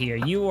out of here.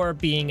 You are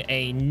being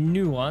a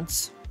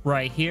nuance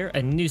right here,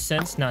 a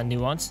nuisance, not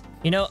nuance.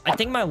 You know, I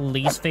think my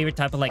least favorite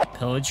type of like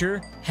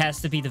pillager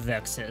has to be the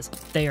Vexes.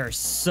 They are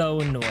so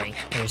annoying.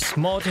 They're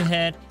small to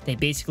head. They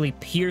basically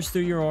pierce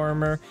through your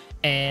armor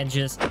and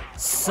just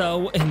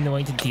so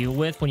annoying to deal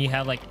with when you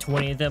have like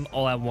 20 of them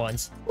all at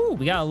once. Ooh,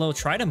 we got a little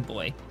trident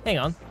boy. Hang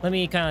on. Let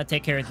me kind of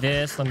take care of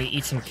this. Let me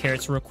eat some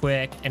carrots real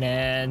quick and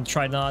then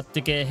try not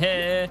to get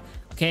hit.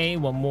 Okay,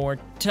 one more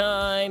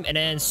time and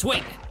then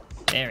swing.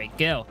 There we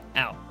go.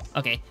 Ow.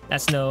 Okay,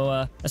 that's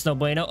no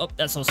bueno. Oh,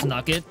 that's also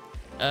not good.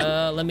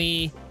 Let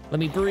me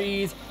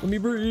breathe. Let me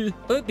breathe.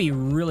 It would be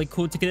really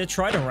cool to get a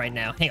trident right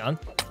now. Hang on.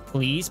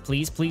 Please,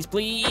 please, please,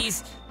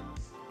 please.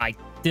 I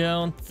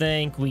don't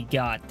think we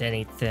got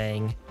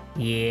anything.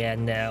 Yeah,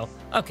 no.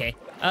 Okay,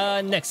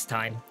 next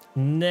time.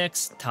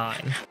 Next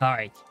time. All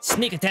right,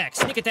 sneak attack,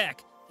 sneak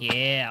attack.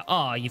 Yeah,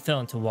 oh, you fell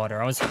into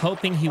water. I was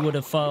hoping he would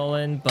have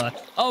fallen,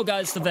 but... Oh,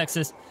 God, it's the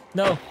Vexus.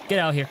 No, get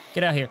out here.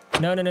 Get out here.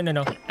 No, no, no, no,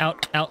 no.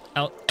 Out, out,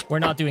 out. We're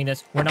not doing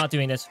this. We're not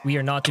doing this. We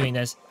are not doing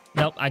this.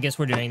 Nope, I guess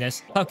we're doing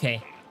this.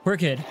 Okay, we're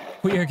good.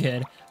 We are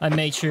good. I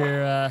made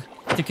sure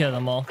to kill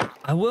them all.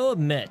 I will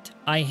admit,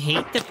 I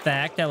hate the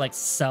fact that, like,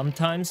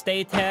 sometimes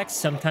they attack,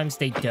 sometimes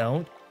they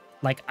don't.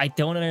 Like, I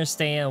don't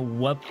understand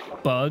what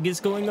bug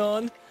is going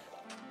on,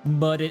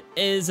 but it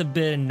is a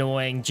bit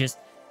annoying just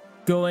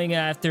going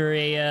after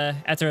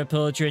a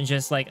pillager and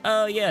just like,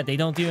 oh yeah, they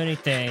don't do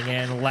anything,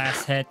 and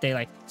last hit they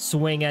like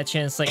swing at you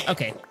and it's like,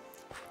 okay,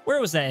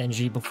 where was that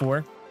energy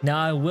before? Now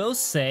I will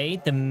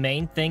say the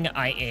main thing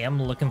I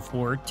am looking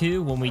forward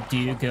to when we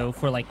do go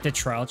for like the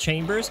trial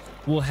chambers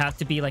will have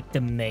to be like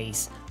the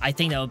mace. I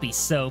think that would be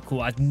so cool.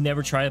 I've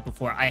never tried it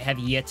before. I have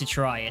yet to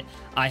try it.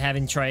 I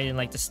haven't tried it in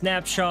like the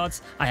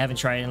snapshots. I haven't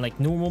tried it in like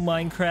normal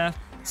Minecraft.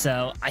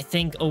 So I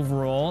think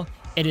overall,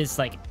 it is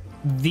like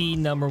the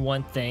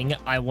 #1 thing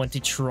I want to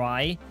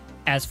try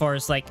as far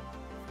as like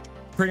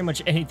pretty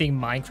much anything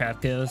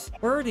Minecraft goes.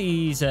 Where are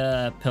these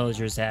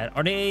pillagers at?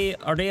 Are they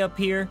up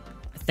here?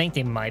 I think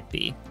they might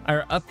be.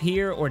 Are up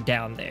here or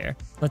down there?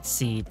 Let's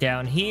see.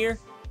 Down here?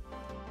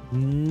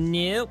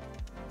 Nope.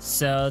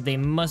 So they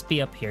must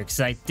be up here because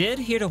I did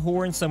hear the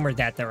horn somewhere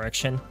that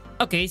direction.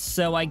 Okay,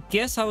 so I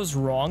guess I was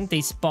wrong.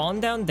 They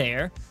spawned down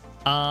there.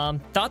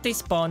 Thought they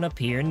spawned up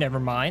here. Never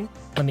mind.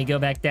 Let me go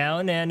back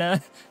down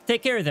and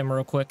take care of them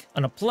real quick.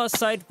 On a plus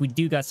side, we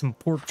do got some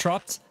pork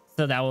chops,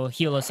 so that will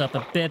heal us up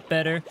a bit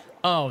better.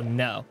 Oh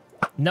no.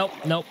 Nope.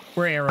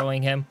 We're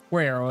arrowing him.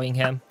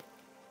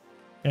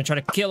 Gonna try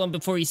to kill him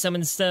before he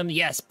summons them.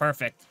 Yes,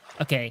 perfect.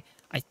 Okay,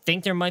 I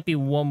think there might be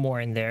one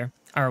more in there.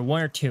 Or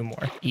one or two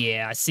more.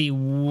 Yeah, I see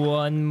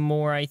one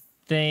more, I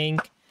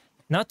think.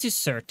 Not too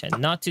certain.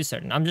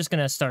 I'm just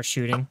gonna start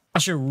shooting. I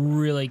should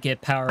really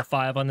get power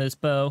 5 on this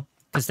bow,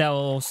 because that will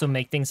also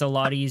make things a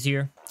lot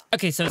easier.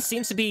 Okay, so it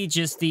seems to be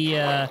just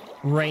the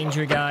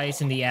ranger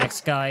guys and the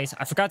axe guys.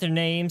 I forgot their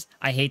names.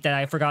 I hate that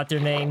I forgot their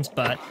names,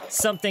 but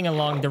something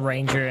along the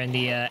ranger and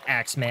the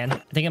axe man.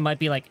 I think it might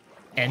be like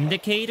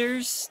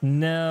indicators?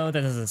 No,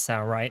 that doesn't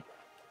sound right.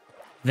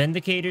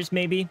 Vindicators,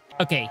 maybe?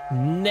 Okay,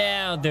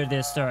 now they're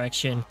this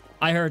direction.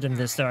 I heard them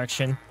this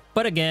direction.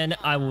 But again,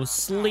 I will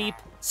sleep,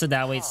 so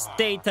that way it's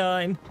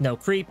daytime. No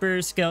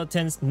creepers,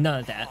 skeletons,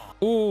 none of that.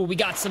 Ooh, we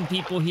got some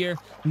people here.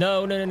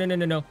 No.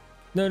 No.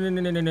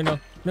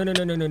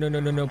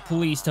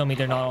 Please tell me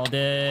they're not all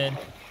dead.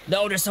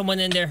 No, there's someone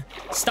in there.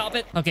 Stop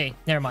it. Okay,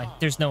 never mind.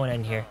 There's no one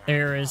in here.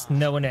 There is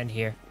no one in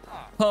here.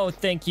 Oh,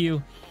 thank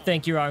you.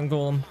 Thank you, Iron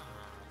Golem.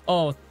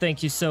 Oh,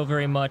 thank you so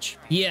very much.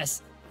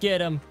 Yes,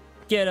 get him.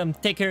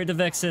 Take care of the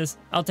Vexes.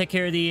 I'll take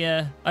care of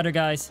the other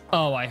guys.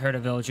 Oh, I heard a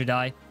villager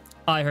die.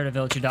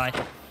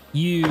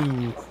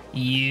 You.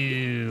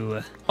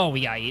 Oh, we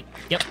gotta eat.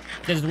 Yep,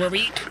 this is where we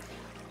eat.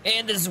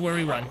 And this is where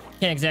we run.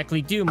 Can't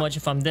exactly do much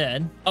if I'm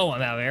dead. Oh,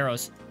 I'm out of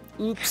arrows.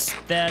 Oops,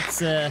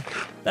 that's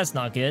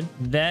not good.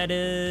 That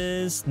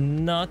is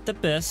not the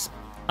best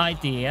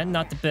idea.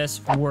 Not the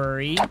best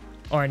worry.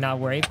 Or not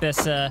worry.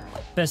 Best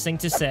thing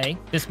to say.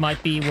 This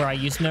might be where I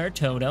use another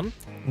totem.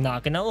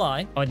 Not gonna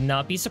lie, I would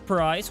not be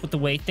surprised with the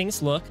way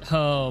things look.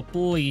 Oh,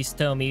 please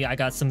tell me I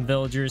got some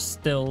villagers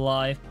still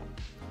alive.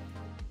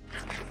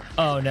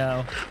 Oh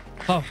no.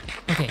 Oh,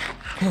 okay.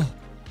 Oh.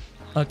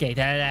 Okay,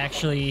 that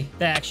actually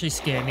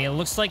scared me. It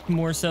looks like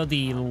more so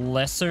the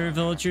lesser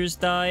villagers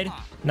died,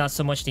 not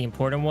so much the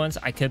important ones.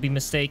 I could be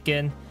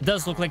mistaken. It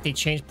does look like they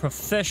changed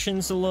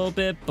professions a little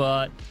bit,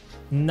 but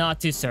not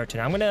too certain.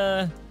 I'm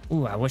gonna...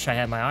 Ooh, I wish I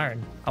had my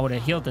iron. I would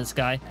have healed this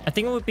guy. I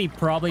think it would be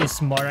probably a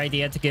smart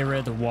idea to get rid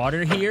of the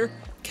water here,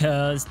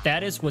 because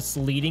that is what's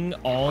leading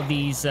all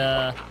these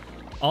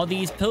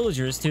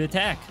pillagers to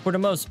attack. For the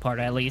most part,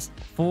 at least.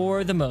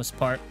 For the most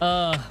part.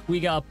 We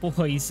got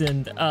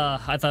poisoned.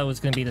 I thought it was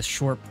going to be the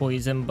short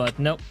poison, but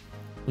nope.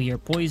 We are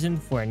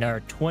poisoned for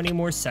another 20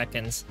 more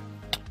seconds.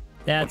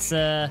 That's,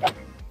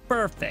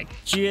 perfect.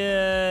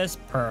 Just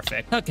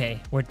perfect. Okay,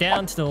 we're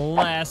down to the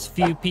last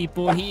few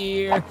people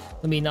here.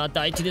 Let me not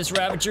die to this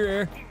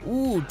Ravager.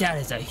 Ooh, that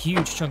is a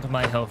huge chunk of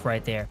my health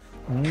right there.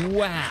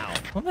 Wow.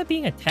 What am I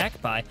being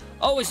attacked by?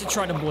 Oh, it's a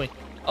Trident boy.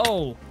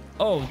 Oh,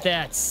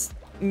 that's...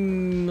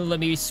 let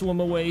me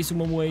swim away.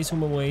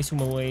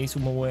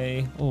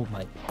 Oh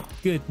my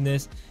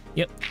goodness.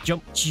 Yep,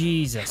 jump.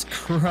 Jesus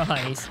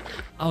Christ.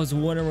 I was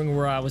wondering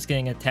where I was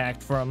getting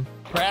attacked from.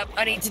 Crap,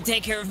 I need to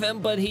take care of him,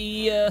 but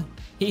he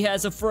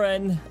has a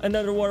friend.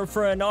 Another water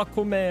friend,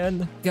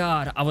 Aquaman.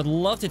 God, I would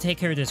love to take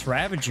care of this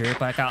Ravager,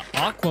 but I got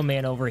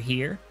Aquaman over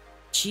here.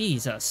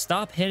 Jesus,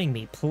 stop hitting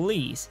me,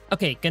 please.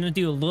 Okay, gonna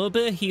do a little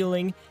bit of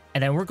healing,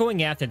 and then we're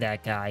going after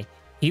that guy.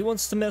 He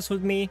wants to mess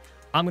with me.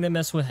 I'm gonna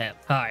mess with him.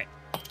 All right,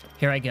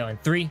 here I go in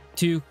 3,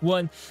 2,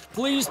 1.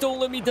 Please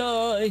don't let me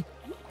die.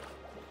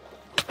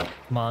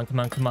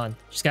 Come on.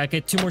 Just gotta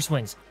get 2 more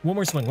swings. One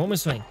more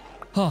swing.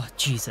 Oh,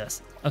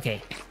 Jesus.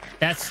 Okay,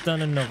 that's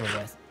done and over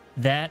with.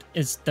 That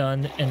is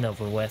done and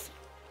over with.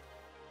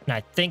 And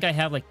I think I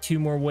have like 2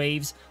 more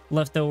waves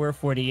left over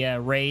for the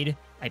raid.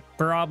 I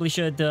probably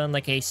should have done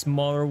like a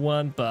smaller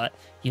one, but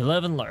you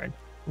live and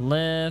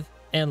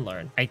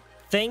learn. I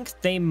think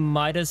they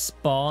might have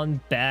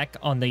spawned back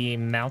on the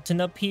mountain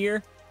up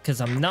here,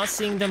 because I'm not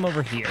seeing them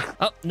over here.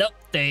 Oh, nope,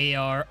 they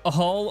are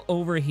all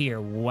over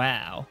here.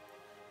 Wow.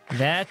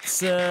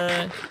 That's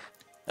a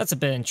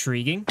bit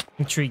intriguing.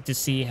 Intrigued to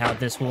see how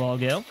this will all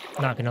go.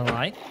 Not gonna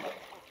lie.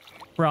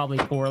 Probably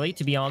poorly,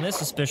 to be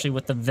honest, especially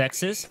with the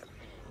Vexes.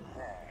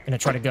 Gonna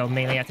try to go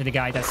mainly after the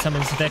guy that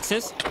summons the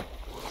Vexes.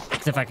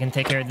 Because if I can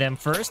take care of them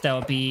first, that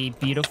would be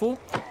beautiful.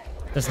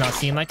 Does not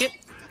seem like it.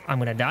 I'm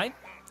gonna die.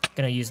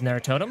 Gonna use another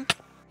totem.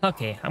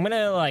 Okay, I'm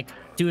gonna, like,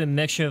 do a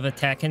mixture of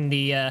attacking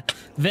the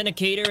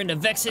Vindicator and the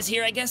Vexes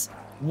here, I guess.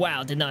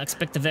 Wow, did not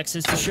expect the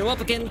Vexes to show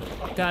up again.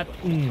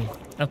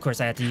 Of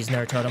course I had to use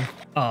another totem.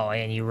 Oh,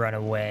 and you run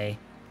away.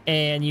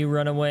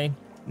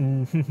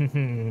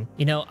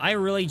 You know, I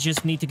really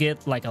just need to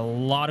get like a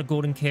lot of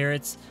golden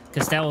carrots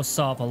because that will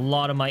solve a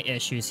lot of my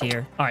issues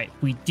here. All right,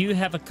 we do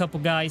have a couple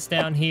guys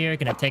down here.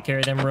 Gonna take care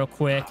of them real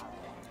quick.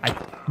 I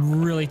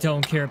really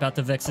don't care about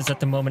the Vexes at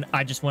the moment.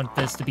 I just want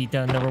this to be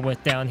done over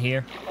with down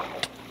here.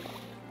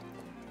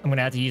 I'm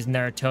gonna have to use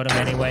another totem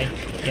anyway.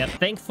 Yep,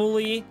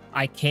 thankfully,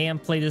 I can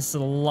play this a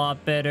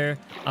lot better.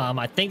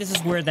 I think this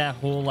is where that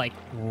whole, like,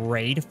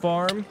 raid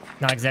farm,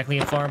 not exactly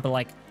a farm, but,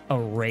 like, a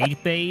raid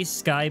base,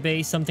 sky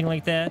base, something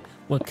like that,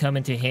 would come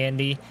into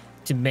handy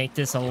to make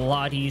this a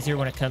lot easier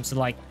when it comes to,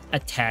 like,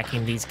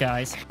 attacking these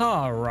guys.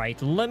 All right,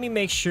 let me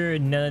make sure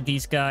none of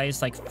these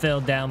guys, like,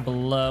 fell down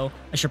below.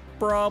 I should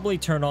probably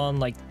turn on,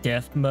 like,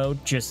 death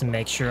mode just to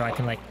make sure I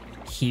can, like,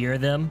 hear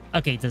them.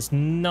 Okay, does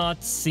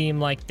not seem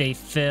like they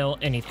fell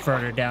any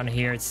further down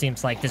here. It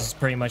seems like this is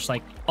pretty much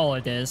like all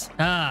it is.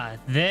 Ah,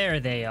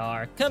 there they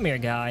are. Come here,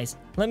 guys.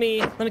 Let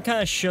me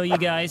kind of show you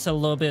guys a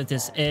little bit of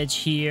this edge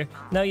here.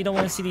 No, you don't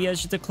want to see the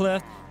edge of the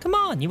cliff? Come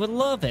on, you would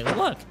love it.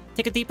 Look,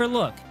 take a deeper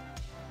look.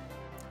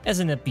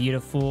 Isn't it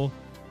beautiful?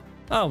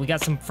 Oh, we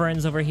got some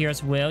friends over here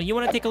as well. You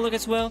want to take a look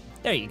as well?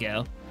 There you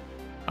go.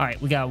 All right,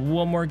 we got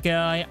one more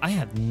guy. I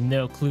have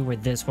no clue where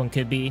this one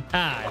could be.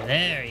 Ah,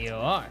 there you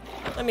are.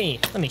 Let me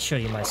show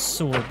you my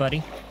sword,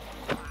 buddy.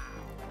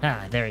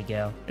 Ah, there you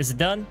go. Is it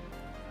done?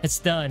 It's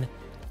done.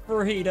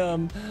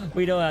 Freedom.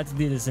 We don't have to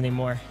do this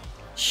anymore.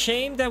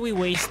 Shame that we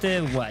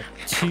wasted, what,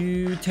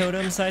 2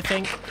 totems, I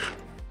think?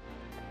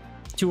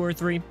 2 or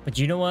 3. But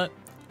you know what?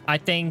 I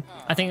think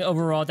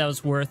overall that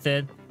was worth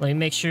it. Let me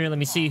make sure. Let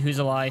me see who's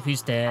alive,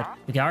 who's dead.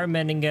 We got our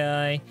mending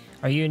guy.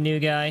 Are you a new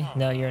guy?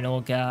 No, you're an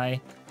old guy.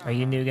 Are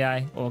you a new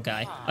guy? Old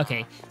guy.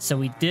 Okay, so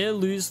we did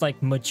lose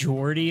like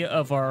majority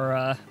of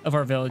our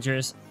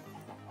villagers,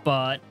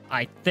 but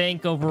I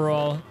think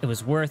overall it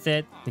was worth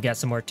it. We got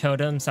some more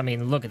totems. I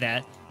mean, look at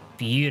that.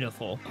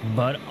 Beautiful.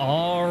 But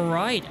all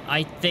right,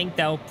 I think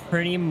that'll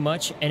pretty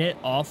much end it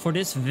off for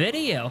this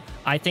video.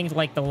 I think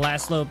like the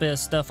last little bit of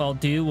stuff I'll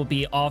do will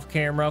be off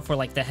camera for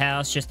like the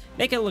house. Just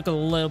make it look a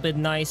little bit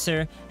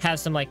nicer. Have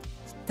some like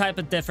type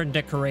of different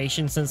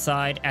decorations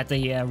inside at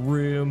the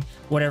room,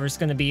 whatever's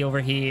gonna be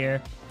over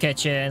here,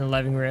 kitchen,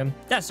 living room,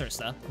 that sort of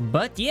stuff.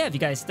 But yeah, if you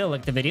guys still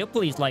like the video,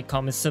 please like,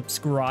 comment,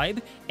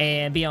 subscribe,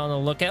 and be on the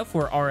lookout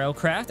for RL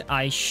Craft.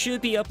 I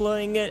should be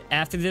uploading it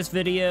after this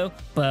video,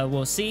 but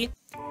we'll see.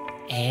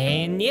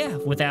 And yeah,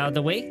 with that out of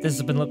the way, this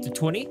has been Loop to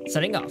 20,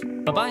 signing off.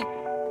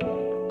 Bye-bye.